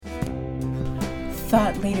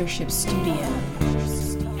Thought Leadership Studio.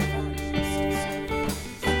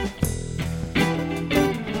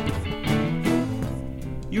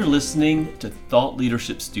 You're listening to Thought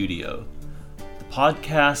Leadership Studio, the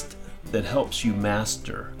podcast that helps you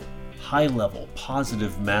master high-level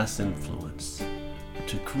positive mass influence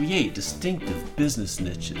to create distinctive business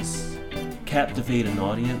niches, captivate an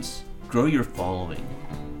audience, grow your following,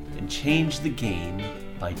 and change the game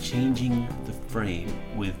by changing the frame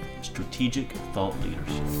with strategic thought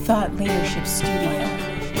leadership. Thought Leadership Studio.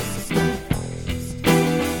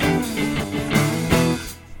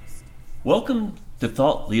 Welcome to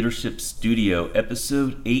Thought Leadership Studio,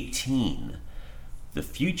 episode 18, The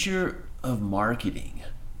Future of Marketing.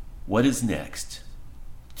 What is next?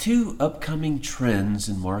 2 upcoming trends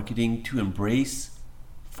in marketing to embrace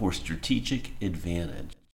for strategic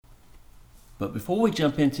advantage. But before we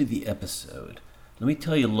jump into the episode, let me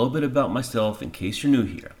tell you a little bit about myself in case you're new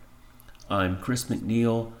here. I'm Chris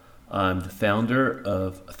McNeil. I'm the founder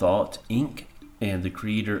of Thought Inc. and the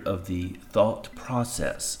creator of the Thought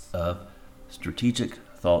Process of Strategic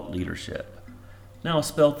Thought Leadership. Now I'll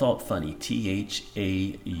spell thought funny, T-H-A-U-T,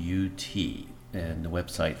 and the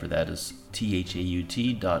website for that is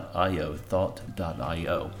THAUT.io,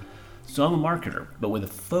 thought.io. So I'm a marketer, but with a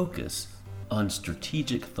focus on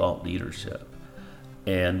strategic thought leadership.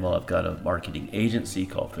 And while I've got a marketing agency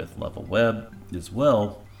called Fifth Level Web as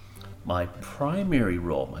well, my primary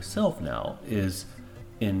role myself now is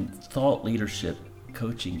in thought leadership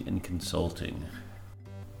coaching and consulting.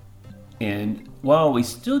 And while we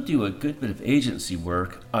still do a good bit of agency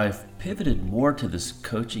work, I've pivoted more to this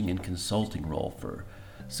coaching and consulting role for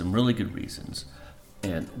some really good reasons.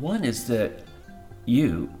 And one is that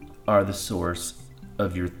you are the source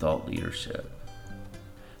of your thought leadership.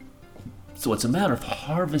 So it's a matter of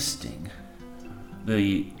harvesting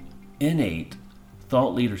the innate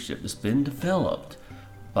thought leadership that's been developed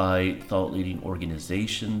by thought leading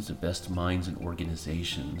organizations, the best minds in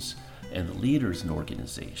organizations, and the leaders in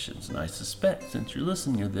organizations. And I suspect since you're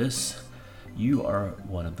listening to this, you are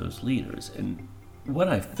one of those leaders. And what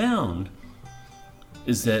I found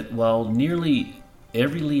is that while nearly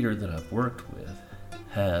every leader that I've worked with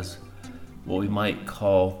has what we might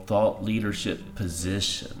call thought leadership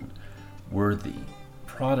position, worthy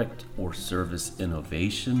product or service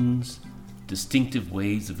innovations, distinctive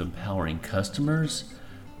ways of empowering customers,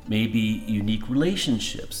 maybe unique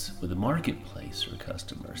relationships with the marketplace or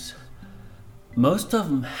customers. Most of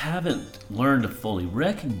them haven't learned to fully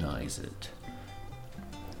recognize it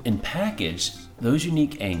and package those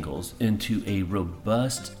unique angles into a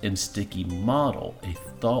robust and sticky model, a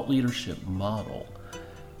thought leadership model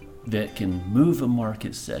that can move a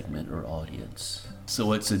market segment or audience.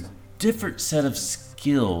 So it's a different set of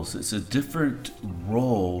skills, it's a different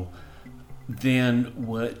role than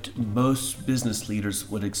what most business leaders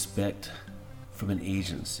would expect from an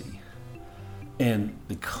agency. And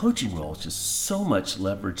the coaching role is just so much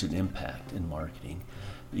leverage and impact in marketing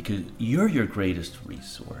because you're your greatest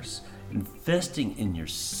resource. Investing in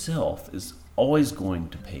yourself is always going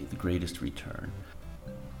to pay the greatest return.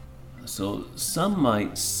 So some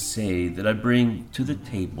might say that I bring to the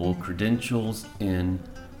table credentials in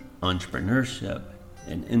entrepreneurship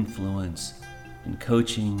and influence and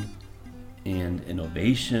coaching and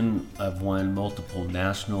innovation. I've won multiple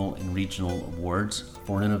national and regional awards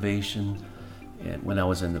for innovation. And when I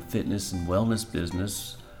was in the fitness and wellness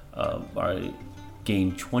business, I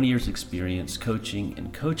gained 20 years experience coaching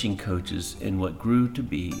and coaching coaches in what grew to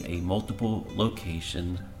be a multiple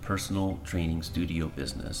location personal training studio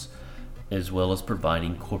business, as well as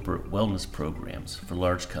providing corporate wellness programs for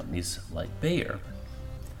large companies like Bayer.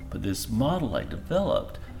 But this model I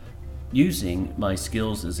developed using my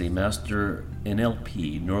skills as a master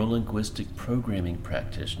NLP, neuro-linguistic programming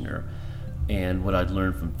practitioner, and what I'd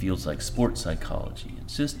learned from fields like sports psychology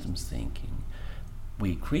and systems thinking.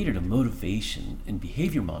 We created a motivation and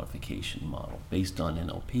behavior modification model based on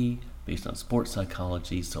NLP, based on sports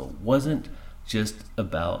psychology, so it wasn't just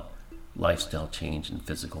about lifestyle change and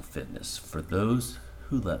physical fitness for those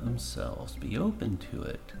who let themselves be open to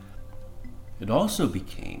it. It also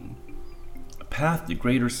became a path to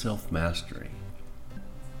greater self-mastery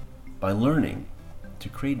by learning to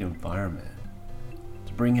create an environment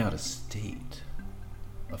to bring out a state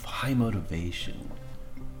of high motivation,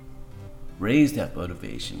 raise that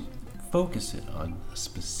motivation, focus it on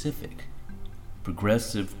specific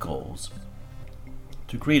progressive goals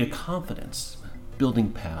to create a confidence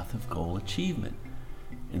building path of goal achievement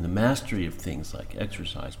in the mastery of things like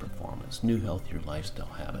exercise performance, new healthier lifestyle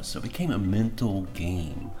habits. So it became a mental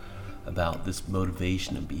game about this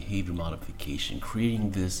motivation and behavior modification,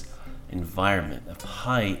 creating this environment of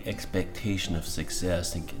high expectation of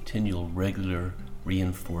success and continual regular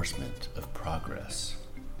reinforcement of progress.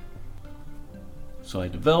 So I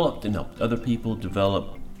developed and helped other people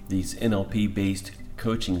develop these NLP-based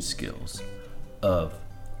coaching skills of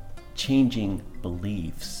changing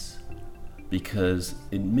beliefs, because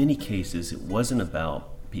in many cases it wasn't about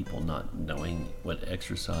people not knowing what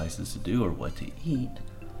exercises to do or what to eat.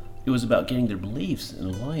 It was about getting their beliefs in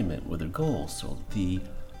alignment with their goals, so they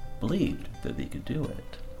believed that they could do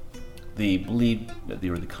it. They believed that they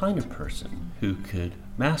were the kind of person who could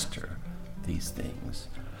master these things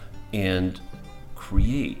and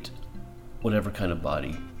create whatever kind of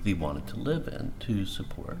body they wanted to live in to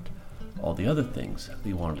support all the other things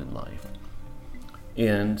they wanted in life.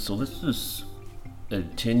 And so this was a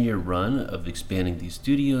 10-year run of expanding these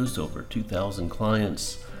studios, over 2,000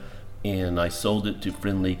 clients, and I sold it to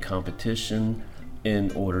Friendly Competition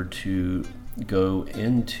in order to go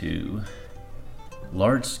into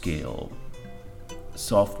large-scale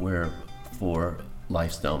software for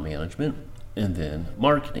lifestyle management and then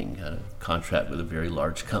marketing. Had a contract with a very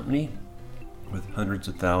large company with hundreds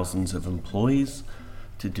of thousands of employees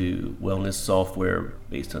to do wellness software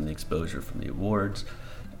based on the exposure from the awards.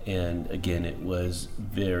 And again, it was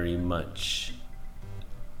very much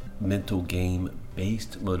mental game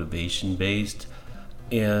based, motivation based,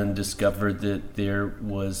 and discovered that there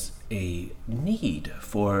was a need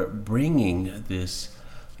for bringing this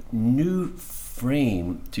new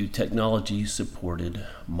frame to technology supported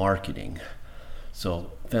marketing.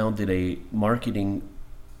 So founded a marketing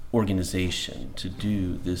organization to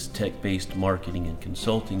do this tech-based marketing and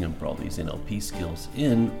consulting, and brought these NLP skills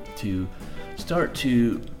in to start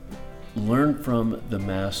to learn from the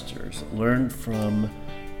masters, learn from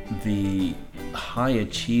the high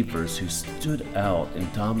achievers who stood out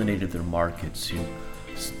and dominated their markets, who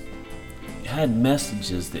had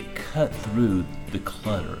messages that cut through the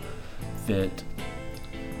clutter, that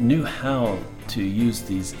knew how to use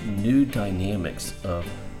these new dynamics of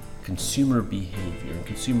consumer behavior and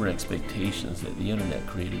consumer expectations that the internet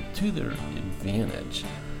created to their advantage.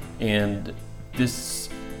 And this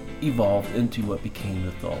evolved into what became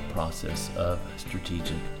the thought process of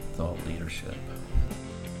strategic thought leadership.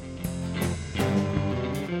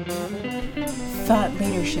 Thought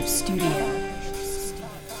Leadership Studio.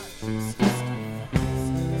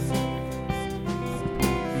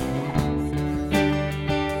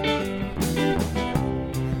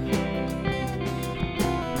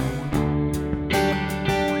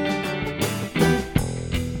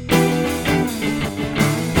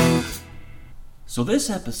 So this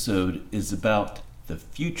episode is about the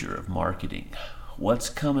future of marketing. What's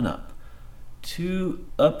coming up? 2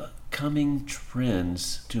 upcoming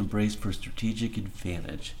trends to embrace for strategic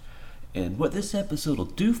advantage. And what this episode will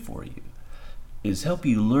do for you is help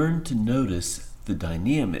you learn to notice the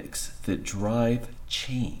dynamics that drive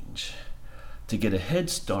change, to get a head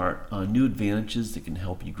start on new advantages that can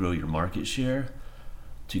help you grow your market share,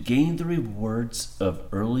 to gain the rewards of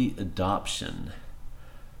early adoption,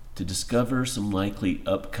 to discover some likely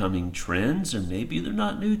upcoming trends, or maybe they're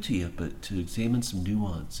not new to you, but to examine some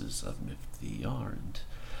nuances of them if they aren't,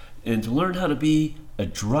 and to learn how to be a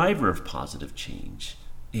driver of positive change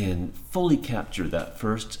and fully capture that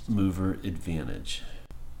first mover advantage.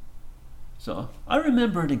 So I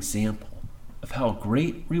remember an example of how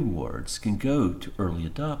great rewards can go to early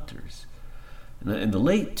adopters. In the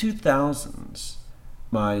late 2000s,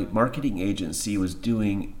 my marketing agency was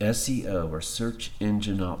doing SEO, or search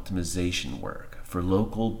engine optimization work, for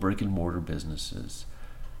local brick and mortar businesses.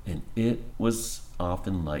 And it was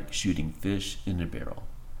often like shooting fish in a barrel,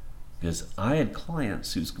 because I had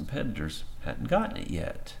clients whose competitors hadn't gotten it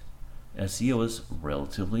yet. SEO was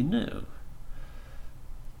relatively new.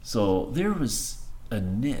 So there was a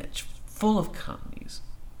niche full of companies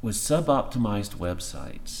with sub-optimized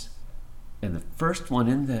websites. And the first one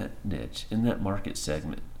in that niche, in that market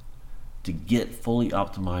segment, to get fully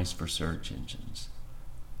optimized for search engines.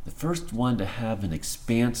 The first one to have an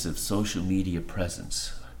expansive social media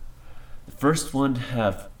presence. The first one to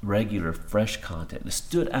have regular, fresh content that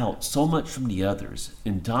stood out so much from the others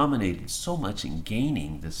and dominated so much in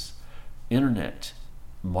gaining this internet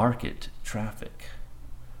market traffic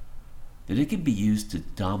that it could be used to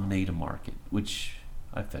dominate a market, which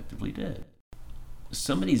I effectively did.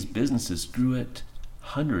 Some of these businesses grew at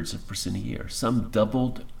hundreds of % a year. Some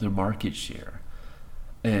doubled their market share.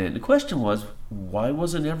 And the question was, why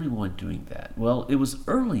wasn't everyone doing that? Well, it was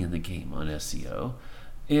early in the game on SEO,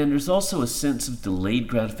 and there's also a sense of delayed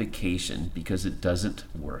gratification because it doesn't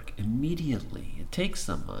work immediately. It takes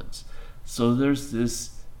some months. So there's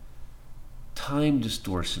this time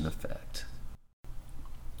distortion effect.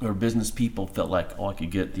 or business people felt like, I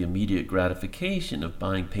could get the immediate gratification of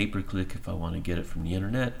buying pay-per-click if I want to get it from the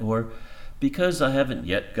internet, or because I haven't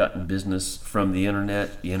yet gotten business from the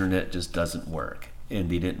internet just doesn't work. And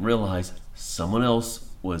they didn't realize someone else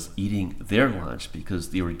was eating their lunch because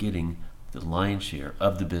they were getting the lion's share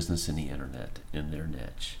of the business in the internet in their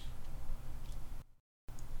niche.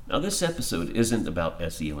 Now, this episode isn't about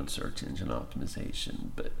SEO and search engine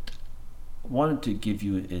optimization, but I wanted to give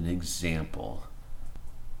you an example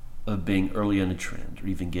of being early on a trend or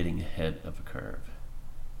even getting ahead of a curve.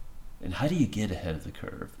 And how do you get ahead of the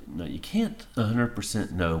curve? Now, you can't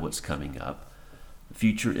 100% know what's coming up. The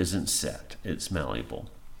future isn't set, it's malleable.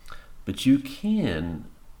 But you can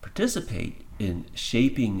participate in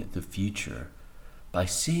shaping the future by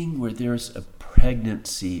seeing where there's a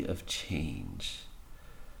pregnancy of change.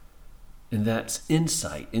 And that's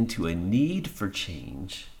insight into a need for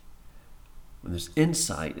change. When there's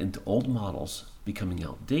insight into old models becoming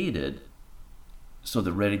outdated, so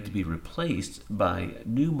they're ready to be replaced by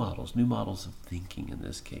new models of thinking in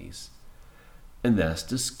this case. And that's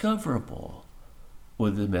discoverable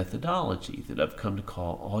with the methodology that I've come to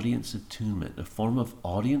call audience attunement, a form of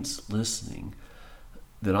audience listening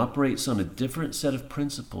that operates on a different set of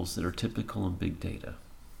principles that are typical in big data,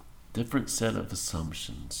 different set of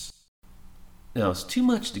assumptions. Now, it's too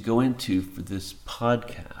much to go into for this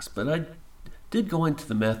podcast, but I did go into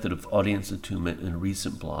the method of audience attunement in a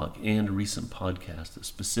recent blog and a recent podcast that's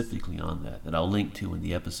specifically on that I'll link to in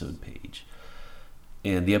the episode page.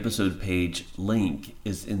 And the episode page link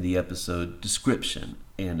is in the episode description,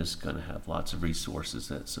 and it's going to have lots of resources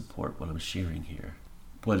that support what I'm sharing here.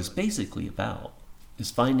 What it's basically about is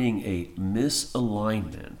finding a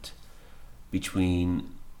misalignment between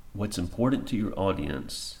what's important to your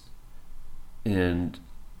audience and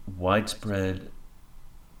widespread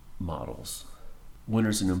models. When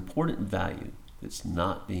there's an important value that's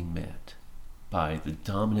not being met by the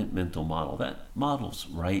dominant mental model, that model's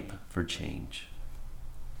ripe for change.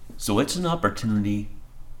 So it's an opportunity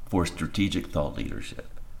for strategic thought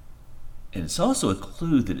leadership. And it's also a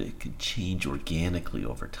clue that it could change organically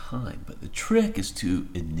over time. But the trick is to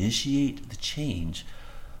initiate the change,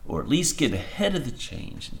 or at least get ahead of the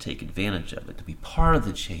change and take advantage of it, to be part of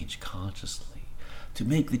the change consciously, to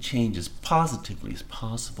make the change as positively as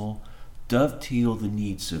possible, dovetail the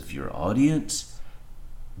needs of your audience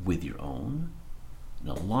with your own, and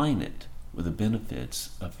align it with the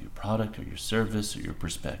benefits of your product or your service or your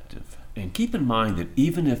perspective. And keep in mind that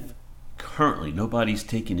even if currently nobody's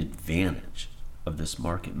taking advantage of this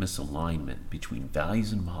market misalignment between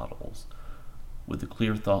values and models with a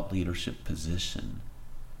clear thought leadership position,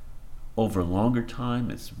 over a longer time,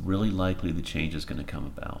 it's really likely the change is going to come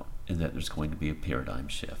about and that there's going to be a paradigm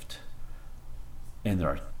shift. And there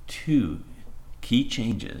are two key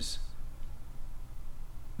changes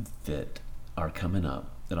that are coming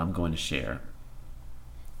up that I'm going to share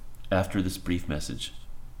after this brief message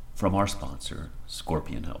from our sponsor,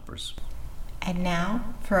 Scorpion Helpers. And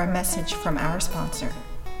now for a message from our sponsor,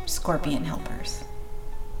 Scorpion Helpers.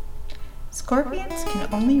 Scorpions can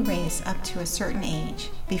only race up to a certain age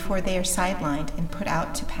before they are sidelined and put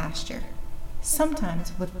out to pasture,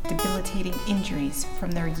 sometimes with debilitating injuries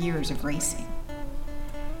from their years of racing.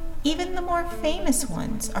 Even the more famous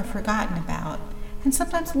ones are forgotten about and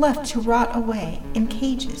sometimes left to rot away in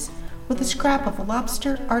cages with a scrap of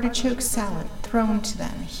lobster artichoke salad thrown to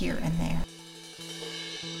them here and there.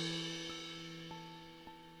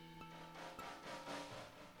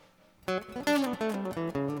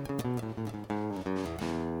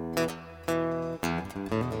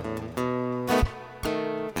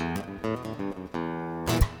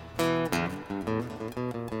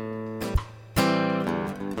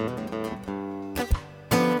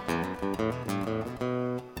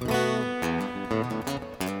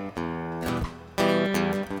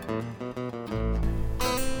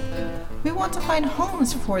 We want to find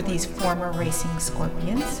homes for these former racing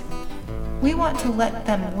scorpions. We want to let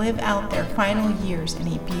them live out their final years in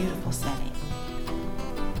a beautiful setting.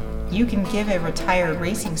 You can give a retired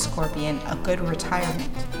racing scorpion a good retirement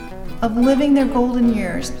of living their golden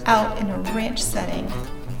years out in a ranch setting,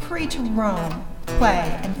 free to roam,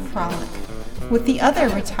 play, and frolic with the other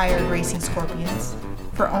retired racing scorpions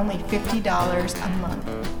for only $50 a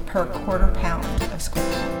month per quarter pound of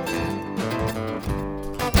scorpion.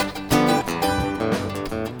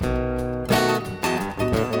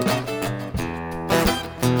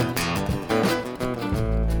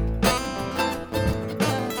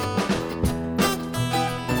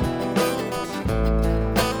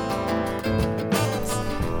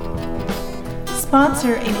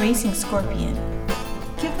 Sponsor a racing scorpion.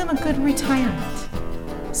 Give them a good retirement.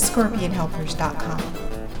 ScorpionHelpers.com.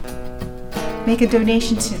 Make a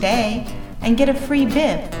donation today and get a free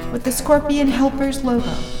bib with the Scorpion Helpers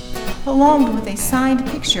logo, along with a signed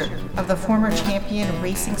picture of the former champion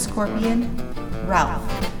racing scorpion,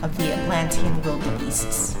 Ralph of the Atlantean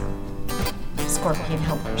Wildebeests.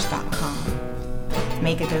 ScorpionHelpers.com.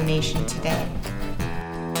 Make a donation today.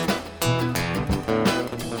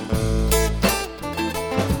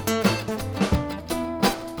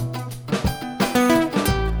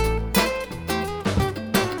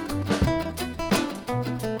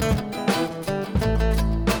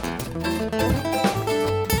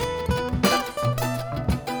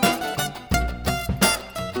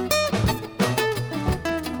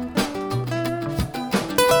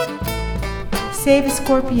 Save a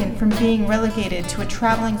scorpion from being relegated to a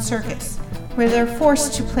traveling circus where they're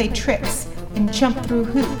forced to play tricks and jump through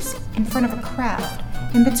hoops in front of a crowd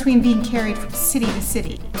in between being carried from city to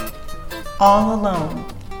city, all alone,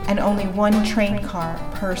 and only one train car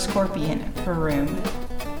per scorpion for room.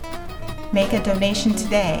 Make a donation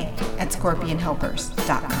today at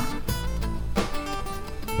ScorpionHelpers.com.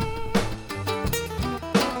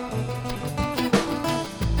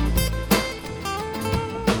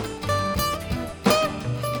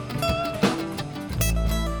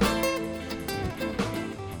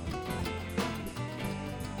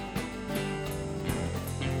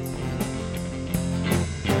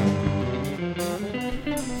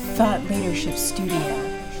 Thought Leadership Studio.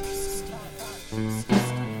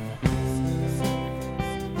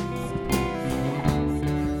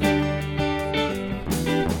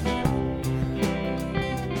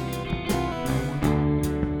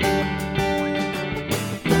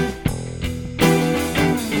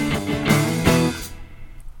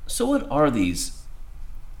 So what are these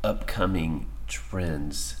upcoming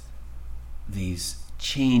trends, these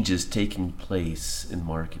changes taking place in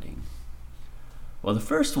marketing? Well, the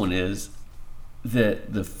first one is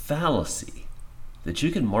that the fallacy that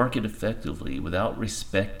you can market effectively without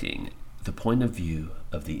respecting the point of view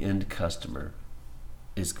of the end customer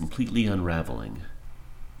is completely unraveling.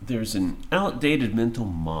 There's an outdated mental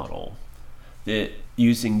model that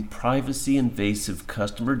using privacy-invasive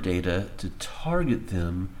customer data to target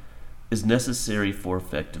them is necessary for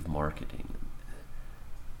effective marketing,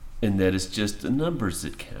 and that it's just the numbers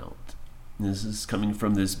that count. This is coming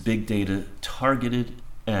from this big data targeted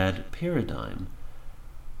ad paradigm.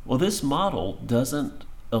 Well, this model doesn't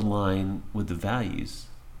align with the values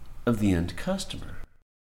of the end customer.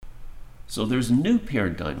 So there's a new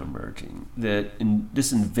paradigm emerging that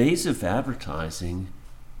this invasive advertising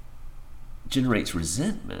generates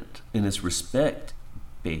resentment, and it's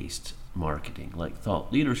respect-based marketing, like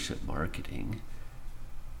thought leadership marketing,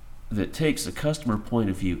 that takes the customer point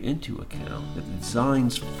of view into account, that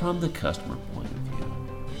designs from the customer point of view,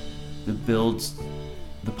 that builds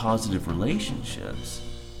the positive relationships,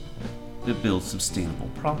 that builds sustainable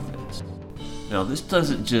profits. Now, this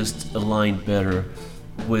doesn't just align better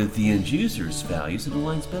with the end user's values, it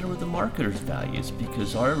aligns better with the marketer's values,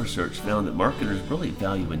 because our research found that marketers really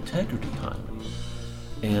value integrity highly,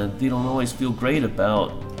 and they don't always feel great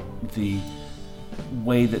about the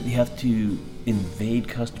way that they have to invade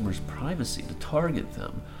customers' privacy to target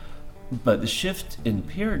them. But the shift in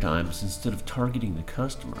paradigms, instead of targeting the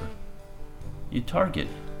customer, you target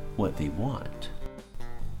what they want.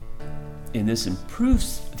 And this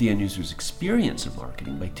improves the end user's experience of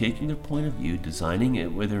marketing by taking their point of view, designing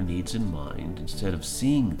it with their needs in mind, instead of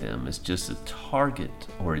seeing them as just a target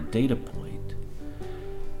or a data point.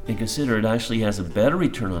 And consider it actually has a better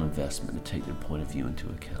return on investment to take their point of view into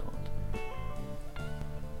account.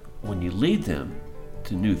 When you lead them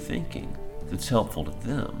to new thinking that's helpful to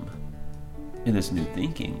them, and this new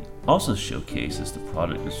thinking also showcases the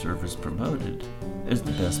product or service promoted as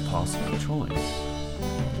the best possible choice.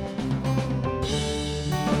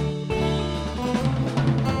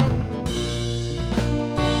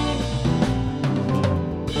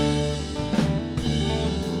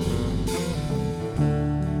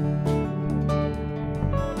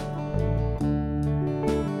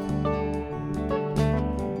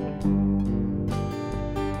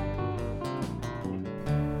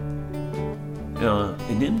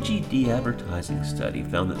 An MGD advertising study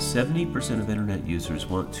found that 70% of internet users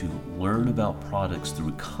want to learn about products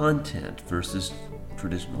through content versus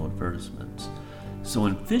traditional advertisements. So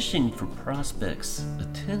in fishing for prospects'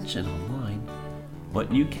 attention online, why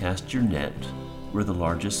don't you cast your net where the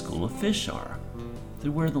largest school of fish are?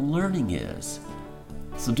 They're where the learning is.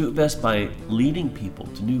 So do it best by leading people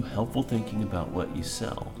to new helpful thinking about what you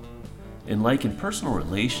sell. And like in personal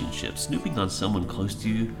relationships, snooping on someone close to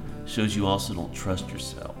you shows you also don't trust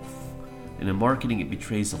yourself. And in marketing, it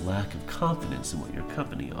betrays a lack of confidence in what your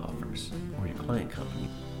company offers, or your client company.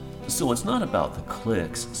 So it's not about the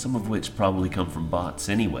clicks, some of which probably come from bots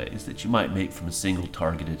anyways, that you might make from a single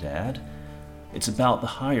targeted ad. It's about the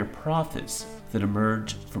higher profits that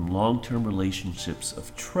emerge from long-term relationships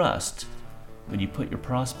of trust when you put your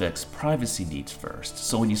prospects' privacy needs first.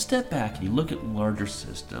 So when you step back and you look at the larger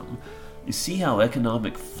system, you see how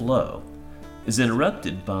economic flow is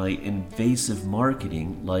interrupted by invasive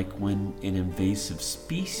marketing, like when an invasive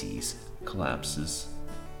species collapses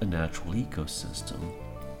a natural ecosystem.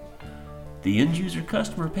 The end user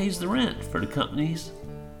customer pays the rent for the companies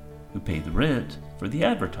who pay the rent for the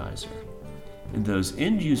advertiser. And those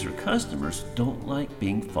end user customers don't like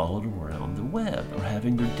being followed around the web or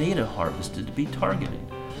having their data harvested to be targeted.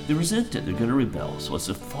 They resent it, they're going to rebel. So it's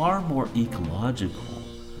far more ecological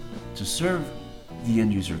to serve the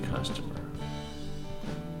end user customer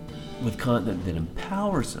with content that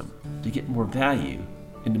empowers them to get more value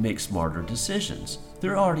and to make smarter decisions.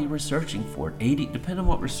 They're already researching for it. Depending on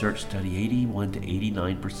what research study, 81 to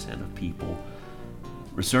 89% of people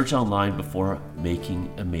research online before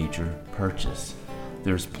making a major purchase.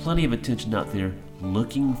 There's plenty of attention out there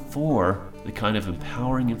looking for the kind of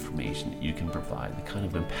empowering information that you can provide, the kind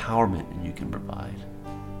of empowerment that you can provide.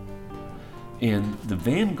 And the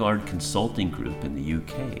Vanguard Consulting Group in the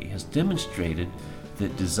UK has demonstrated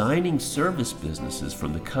that designing service businesses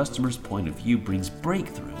from the customer's point of view brings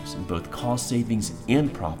breakthroughs in both cost savings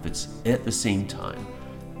and profits at the same time.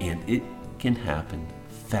 And it can happen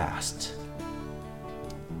fast.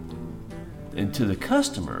 And to the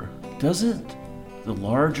customer, doesn't the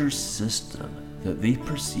larger system that they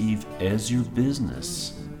perceive as your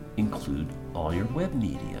business include all your web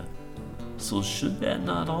media? So should that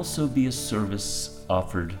not also be a service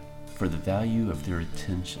offered for the value of their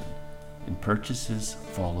attention? And purchases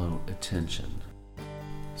follow attention.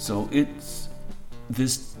 So it's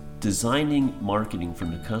this designing marketing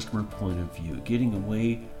from the customer point of view, getting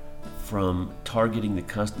away from targeting the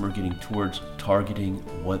customer, getting towards targeting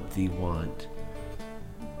what they want,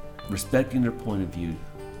 respecting their point of view,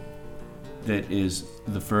 that is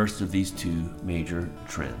the first of these two major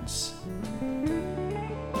trends.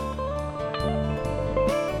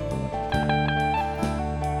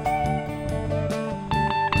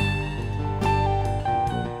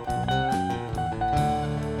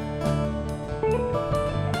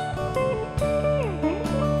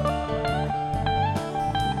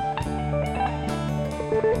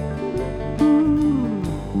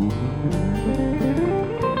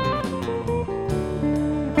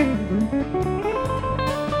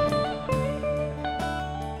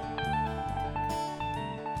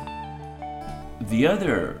 The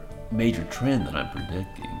other major trend that I'm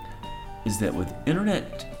predicting is that with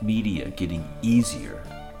internet media getting easier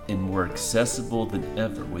and more accessible than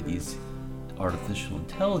ever with these artificial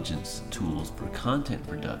intelligence tools for content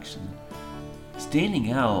production,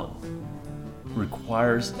 standing out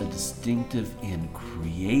requires a distinctive and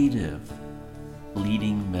creative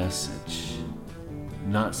leading message,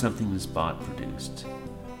 not something that's bot produced.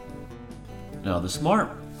 Now, the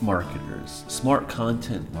smart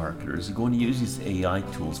content marketers are going to use these AI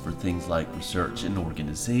tools for things like research and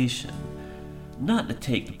organization, not to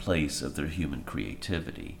take the place of their human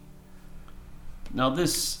creativity. Now,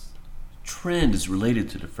 this trend is related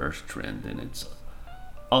to the first trend, and it's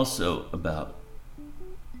also about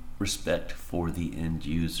respect for the end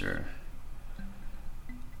user.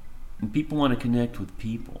 And people want to connect with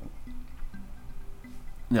people.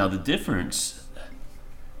 Now, the difference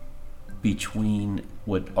between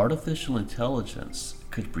what artificial intelligence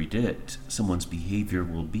could predict someone's behavior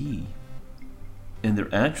will be and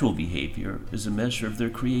their actual behavior is a measure of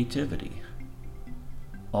their creativity.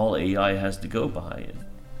 All AI has to go by is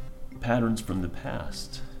patterns from the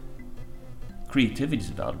past. Creativity is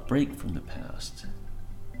about a break from the past.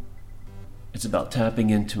 It's about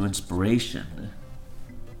tapping into inspiration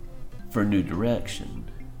for a new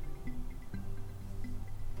direction.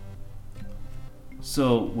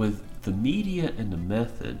 So with the media and the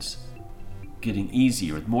methods getting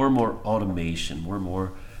easier, with more and more automation, more and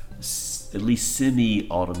more at least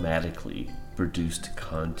semi-automatically produced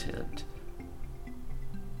content,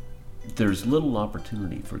 there's little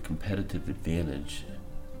opportunity for competitive advantage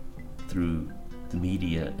through the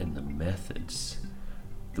media and the methods.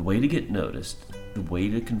 The way to get noticed, the way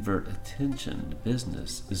to convert attention to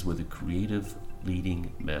business is with a creative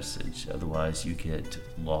leading message. Otherwise, you get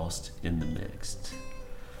lost in the mix.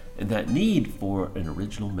 And that need for an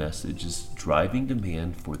original message is driving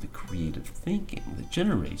demand for the creative thinking that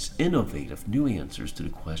generates innovative new answers to the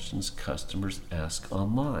questions customers ask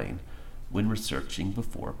online when researching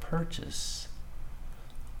before purchase.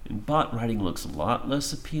 And bot writing looks a lot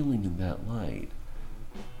less appealing in that light.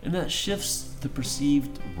 And that shifts the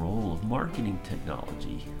perceived role of marketing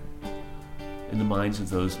technology in the minds of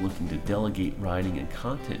those looking to delegate writing and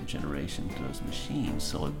content generation to those machines.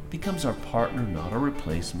 So it becomes our partner, not our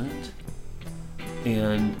replacement,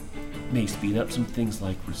 and may speed up some things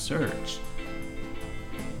like research.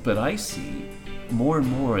 But I see more and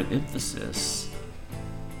more an emphasis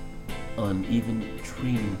on even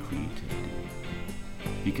training creativity,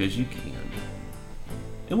 because you can.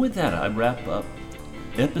 And with that, I wrap up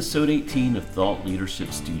episode 18 of Thought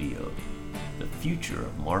Leadership Studio, the future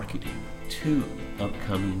of marketing, 2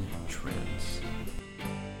 upcoming trends.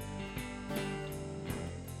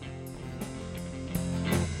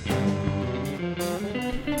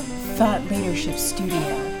 Thought Leadership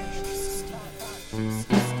Studio.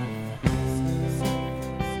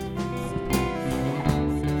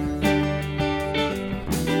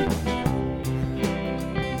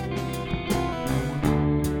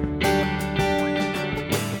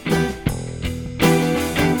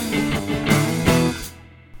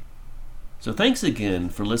 So thanks again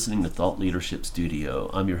for listening to Thought Leadership Studio.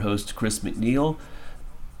 I'm your host, Chris McNeil.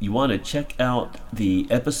 You want to check out the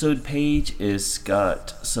episode page. It's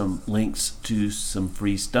got some links to some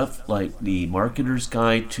free stuff like the Marketer's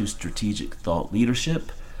Guide to Strategic Thought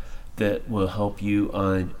Leadership that will help you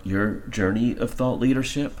on your journey of thought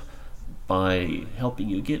leadership by helping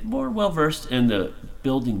you get more well-versed in the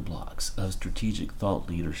building blocks of strategic thought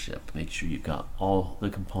leadership. Make sure you've got all the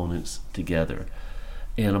components together.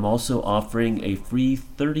 And I'm also offering a free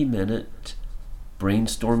 30-minute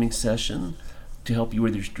brainstorming session to help you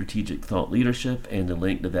with your strategic thought leadership, and the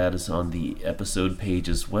link to that is on the episode page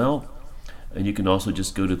as well. And you can also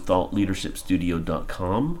just go to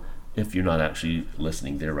thoughtleadershipstudio.com if you're not actually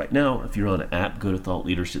listening there right now. If you're on an app, go to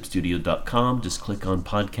thoughtleadershipstudio.com, just click on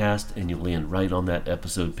podcast, and you'll land right on that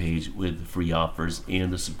episode page with free offers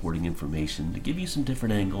and the supporting information to give you some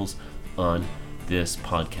different angles on this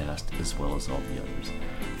podcast as well as all the others.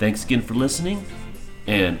 Thanks again for listening,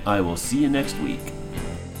 and I will see you next week.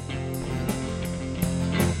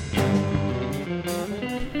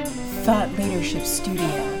 Thought Leadership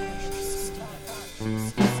Studio.